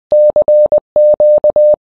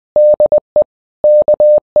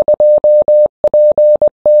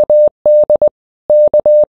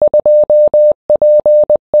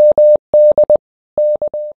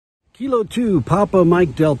Kilo 2, Papa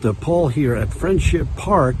Mike Delta, Paul here at Friendship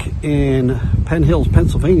Park in Penn Hills,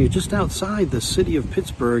 Pennsylvania, just outside the city of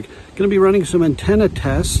Pittsburgh. Going to be running some antenna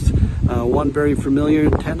tests, one very familiar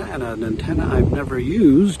antenna and an antenna I've never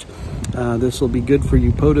used. This will be good for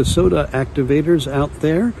you POTA SOTA activators out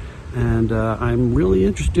there. And I'm really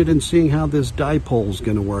interested in seeing how this dipole is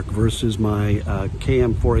going to work versus my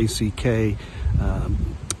KM4ACK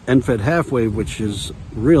NFED half wave, which is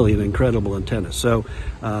really an incredible antenna. So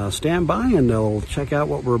stand by and they'll check out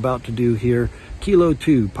what we're about to do here. Kilo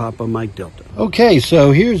 2, Papa Mike Delta. Okay,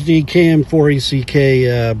 so here's the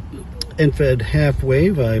KM4ACK NFED half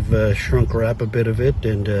wave. I've shrunk wrap a bit of it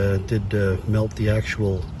and did melt the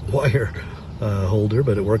actual wire holder,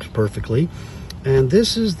 but it works perfectly. And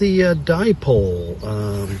this is the dipole,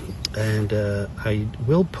 and I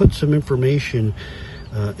will put some information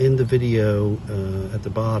in the video at the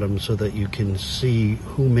bottom so that you can see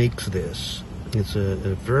who makes this. It's a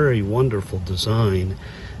very wonderful design,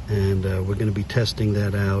 and we're going to be testing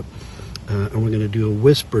that out. And we're going to do a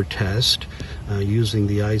whisper test using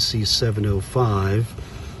the IC705,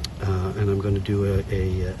 and I'm going to do a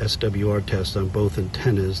SWR test on both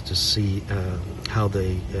antennas to see how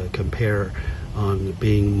they compare on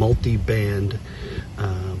being multi-band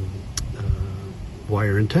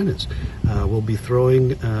wire antennas. We'll be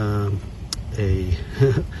throwing a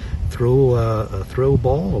throw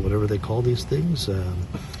ball, or whatever they call these things,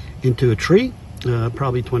 into a tree,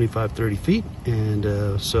 probably 25-30 feet,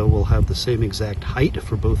 and so we'll have the same exact height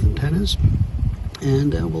for both antennas.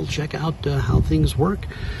 And we'll check out how things work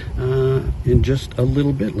in just a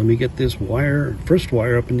little bit. Let me get this first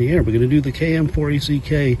wire up in the air. We're going to do the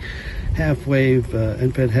KM4ACK half wave,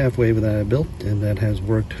 NFED half wave that I built, and that has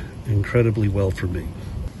worked incredibly well for me.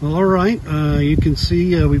 All right, you can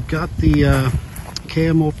see we've got the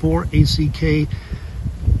KM4ACK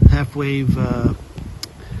half wave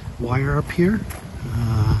wire up here,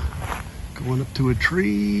 going up to a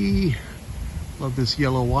tree. Love this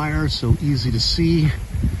yellow wire, so easy to see.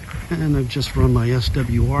 And I've just run my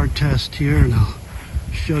SWR test here, and I'll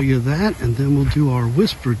show you that, and then we'll do our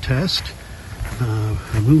whisper test.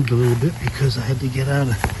 I moved a little bit because I had to get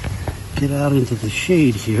out into the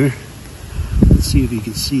shade here. Let's see if you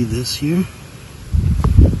can see this here.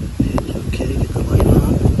 And okay, get the light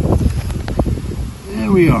on.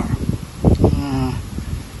 There we are.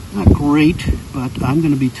 Not great, but I'm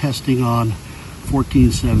going to be testing on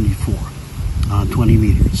 1474. On 20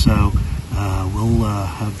 meters, so we'll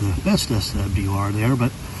have the best SWR there,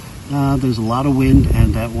 but there's a lot of wind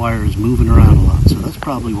and that wire is moving around a lot, so that's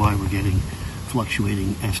probably why we're getting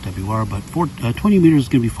fluctuating SWR, but 20 meters is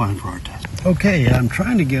going to be fine for our test. Okay, I'm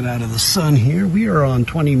trying to get out of the sun here. We are on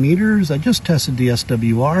 20 meters. I just tested the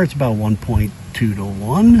SWR. It's about 1.2 to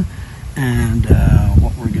 1, and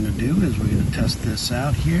what we're going to do is we're going to test this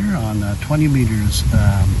out here on 20 meters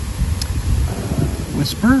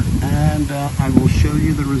whisper, and I will show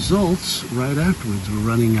you the results right afterwards. We're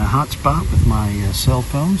running a hotspot with my cell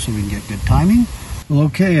phone so we can get good timing. Well,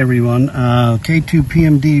 okay, everyone,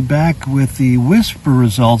 K2PMD back with the whisper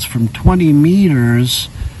results from 20 meters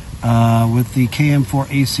with the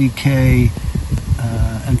KM4ACK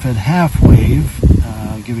NFED half wave,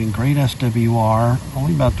 giving great SWR,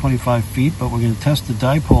 only about 25 feet, but we're going to test the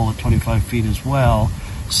dipole at 25 feet as well,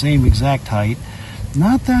 same exact height.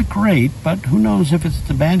 Not that great, but who knows if it's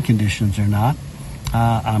the band conditions or not.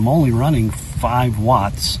 I'm only running 5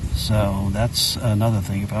 watts, so that's another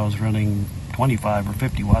thing. If I was running 25 or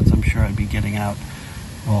 50 watts, I'm sure I'd be getting out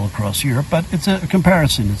all across Europe. But it's a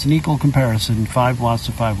comparison. It's an equal comparison, 5 watts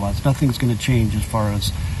to 5 watts. Nothing's going to change as far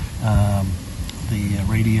as the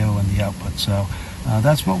radio and the output. So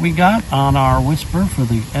that's what we got on our whisper for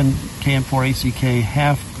the KM4ACK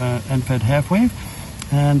NFED half wave.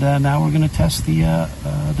 And now we're going to test the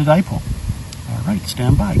dipole. All right,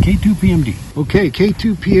 stand by. K2PMD. Okay,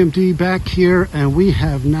 K2PMD back here, and we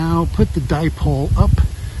have now put the dipole up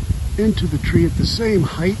into the tree at the same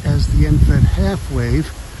height as the NFED half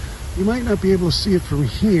wave. You might not be able to see it from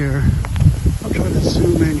here. I'll try to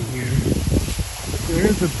zoom in here.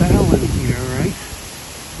 There's a balun here, right?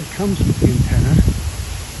 It comes with the antenna. I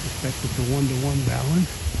expect it's a 1-to-1 balun.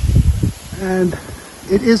 And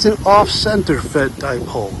it is an off-center fed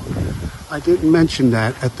dipole. I didn't mention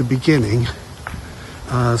that at the beginning.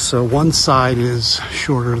 So one side is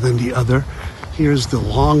shorter than the other. Here's the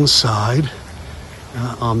long side.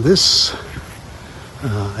 On this,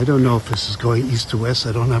 I don't know if this is going east to west.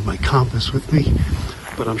 I don't have my compass with me,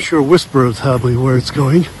 but I'm sure whisper will tell me where it's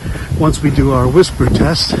going once we do our whisper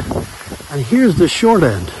test. And here's the short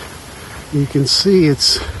end. You can see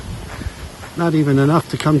it's not even enough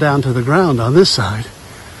to come down to the ground on this side.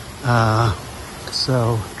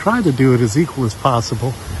 So try to do it as equal as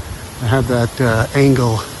possible. I have that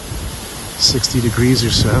angle 60 degrees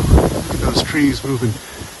or so. Those trees moving,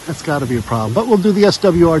 that's got to be a problem. But we'll do the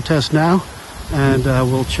SWR test now, and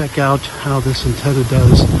we'll check out how this antenna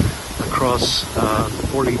does across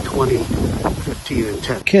 40, 20, 15, and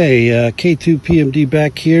 10. Okay, K2PMD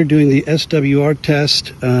back here doing the SWR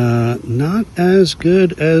test. Not as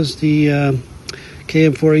good as the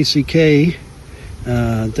KM4ACK.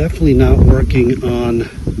 Definitely not working on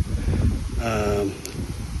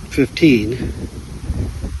 15,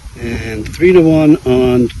 and 3-to-1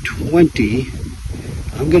 on 20.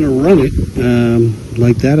 I'm going to run it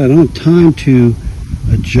like that. I don't have time to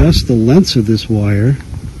adjust the lengths of this wire,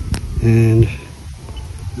 and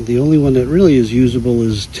the only one that really is usable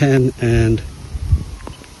is 10 and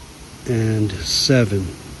 7,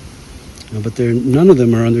 but none of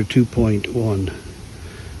them are under 2.1.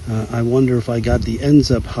 I wonder if I got the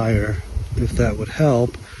ends up higher, if that would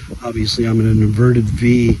help. Obviously, I'm in an inverted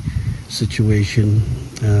V situation,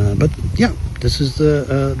 but yeah, this is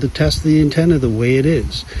the test of the antenna the way it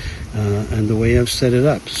is, and the way I've set it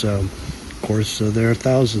up. So, of course, there are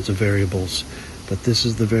thousands of variables, but this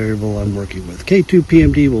is the variable I'm working with.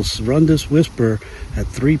 K2PMD will run this whisper at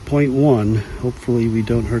 3.1. Hopefully, we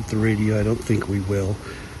don't hurt the radio. I don't think we will,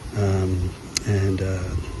 and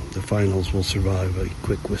the finals will survive a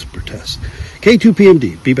quick whisper test.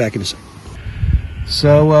 K2PMD, be back in a second.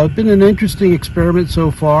 So it's been an interesting experiment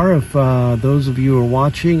so far. If those of you who are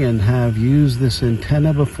watching and have used this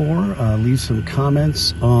antenna before, leave some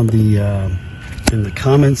comments on the in the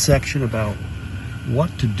comment section about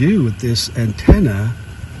what to do with this antenna.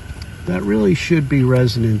 That really should be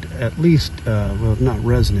resonant, at least, well, not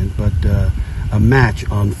resonant, but a match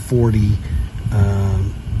on 40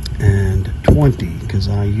 and 20, because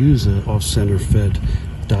I use an off-center fed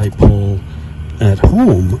dipole at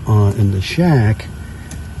home in the shack,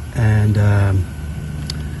 and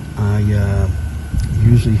I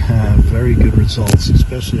usually have very good results,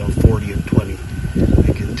 especially on 40 and 20.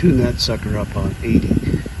 I can tune that sucker up on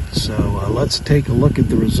 80. So let's take a look at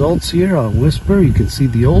the results here on Whisper. You can see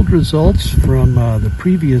the old results from the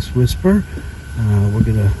previous Whisper. We're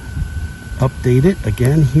going to update it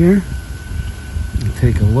again here and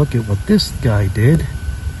take a look at what this guy did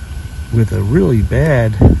with a really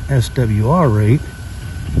bad SWR rate.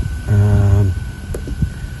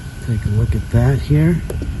 Take a look at that here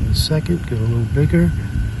in a second. Get a little bigger,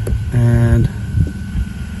 and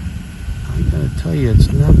I gotta tell you,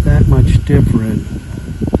 it's not that much different.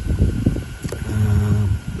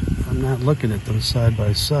 I'm not looking at them side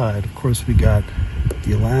by side. Of course, we got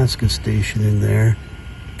the Alaska station in there,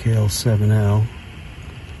 KL7L,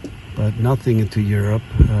 but nothing into Europe.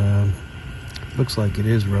 Looks like it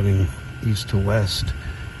is running east to west.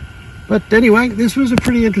 But anyway, this was a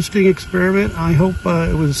pretty interesting experiment. I hope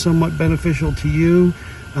it was somewhat beneficial to you.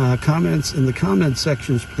 Comments in the comment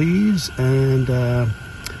sections, please. And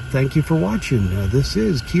thank you for watching. This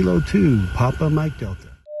is Kilo 2, Papa Mike Delta.